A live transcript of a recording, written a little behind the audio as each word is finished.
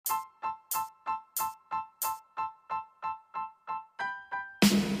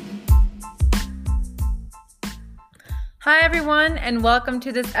Hi, everyone, and welcome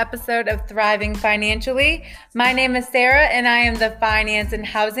to this episode of Thriving Financially. My name is Sarah, and I am the Finance and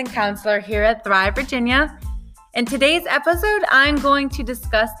Housing Counselor here at Thrive Virginia. In today's episode, I'm going to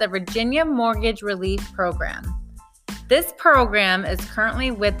discuss the Virginia Mortgage Relief Program. This program is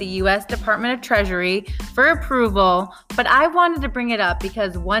currently with the U.S. Department of Treasury for approval, but I wanted to bring it up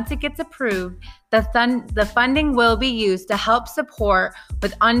because once it gets approved, the funding will be used to help support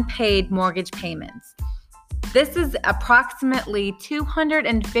with unpaid mortgage payments. This is approximately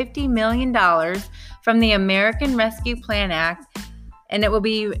 $250 million from the American Rescue Plan Act, and it will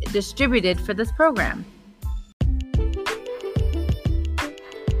be distributed for this program.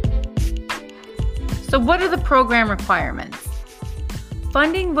 So what are the program requirements?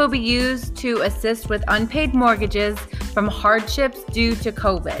 Funding will be used to assist with unpaid mortgages from hardships due to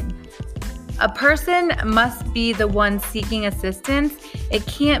COVID. A person must be the one seeking assistance. It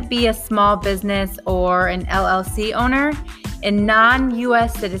can't be a small business or an LLC owner, and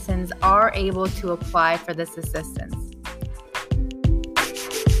non-U.S. citizens are able to apply for this assistance.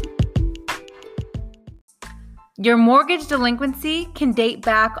 Your mortgage delinquency can date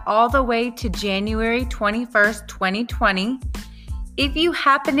back all the way to January 21st, 2020. If you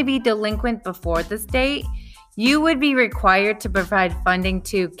happen to be delinquent before this date, you would be required to provide funding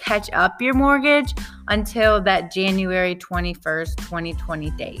to catch up your mortgage until that January 21st, 2020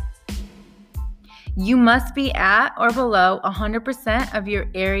 date. You must be at or below 100% of your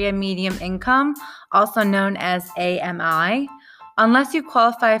area median income, also known as AMI. Unless you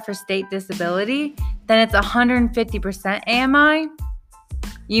qualify for state disability, then it's 150% AMI.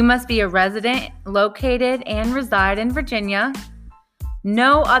 You must be a resident located and reside in Virginia.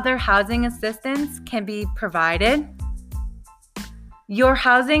 No other housing assistance can be provided. Your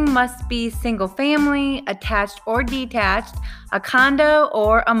housing must be single family, attached or detached, a condo,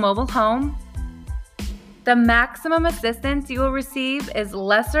 or a mobile home. The maximum assistance you will receive is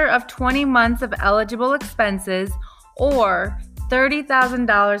lesser of 20 months of eligible expenses or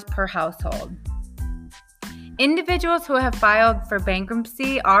 $30,000 per household. Individuals who have filed for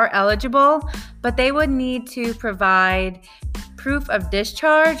bankruptcy are eligible, but they would need to provide proof of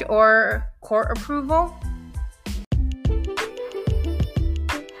discharge or court approval.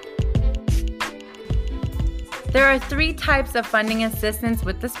 There are 3 types of funding assistance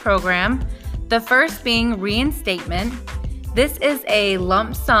with this program. The first being reinstatement. This is a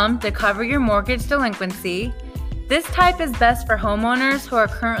lump sum to cover your mortgage delinquency. This type is best for homeowners who are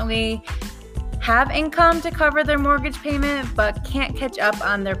currently have income to cover their mortgage payment but can't catch up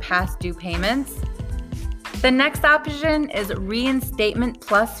on their past due payments. The next option is reinstatement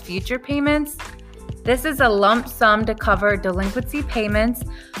plus future payments. This is a lump sum to cover delinquency payments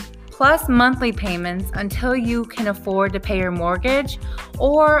plus monthly payments until you can afford to pay your mortgage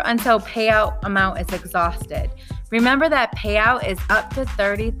or until payout amount is exhausted. Remember that payout is up to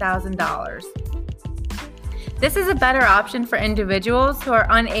 $30,000. This is a better option for individuals who are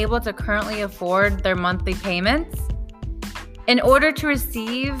unable to currently afford their monthly payments. In order to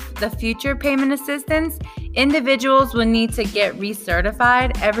receive the future payment assistance, individuals will need to get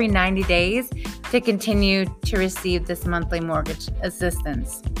recertified every 90 days to continue to receive this monthly mortgage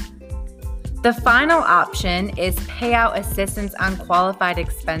assistance. The final option is payout assistance on qualified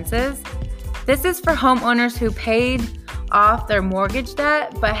expenses. This is for homeowners who paid off their mortgage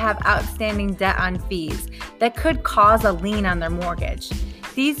debt but have outstanding debt on fees that could cause a lien on their mortgage.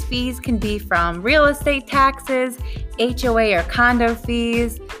 These fees can be from real estate taxes, HOA or condo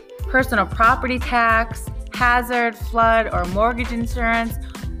fees, personal property tax, hazard, flood, or mortgage insurance,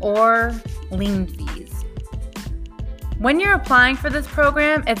 or lien fees. When you're applying for this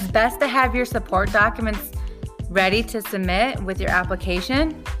program, it's best to have your support documents ready to submit with your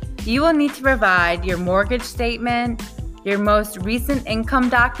application. You will need to provide your mortgage statement, your most recent income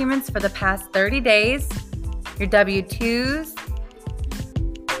documents for the past 30 days, your W-2s,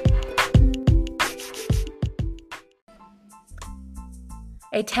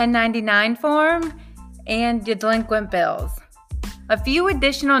 a 1099 form, and your delinquent bills. A few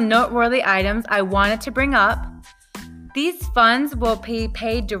additional noteworthy items I wanted to bring up. These funds will be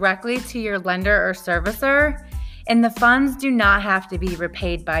paid directly to your lender or servicer, and the funds do not have to be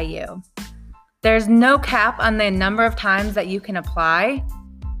repaid by you. There's no cap on the number of times that you can apply.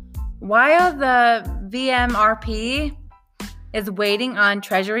 While the VMRP is waiting on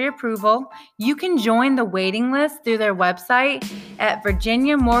Treasury approval, you can join the waiting list through their website at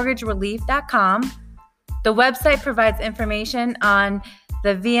virginiamortgagerelief.com. The website provides information on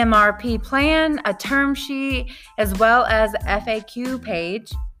the VMRP plan, a term sheet, as well as a FAQ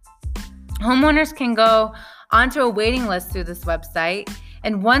page. Homeowners can go onto a waiting list through this website,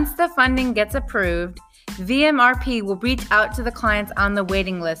 and once the funding gets approved, VMRP will reach out to the clients on the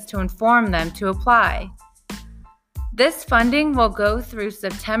waiting list to inform them to apply. This funding will go through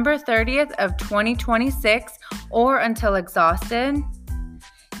September 30th of 2026 or until exhausted.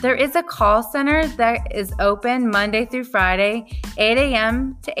 There is a call center that is open Monday through Friday, 8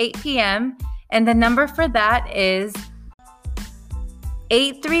 a.m. to 8 p.m., and the number for that is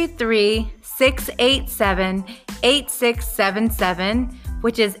 833-687-8677,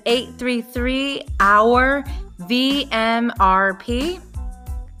 which is 833-HOUR-VMRP.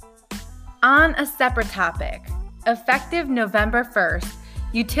 On a separate topic, effective November 1st,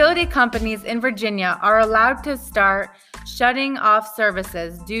 utility companies in Virginia are allowed to start shutting off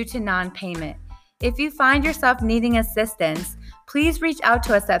services due to non-payment. If you find yourself needing assistance, please reach out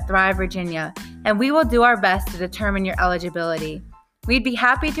to us at Thrive Virginia, and we will do our best to determine your eligibility. We'd be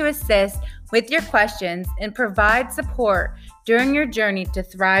happy to assist with your questions and provide support during your journey to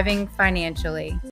thriving financially.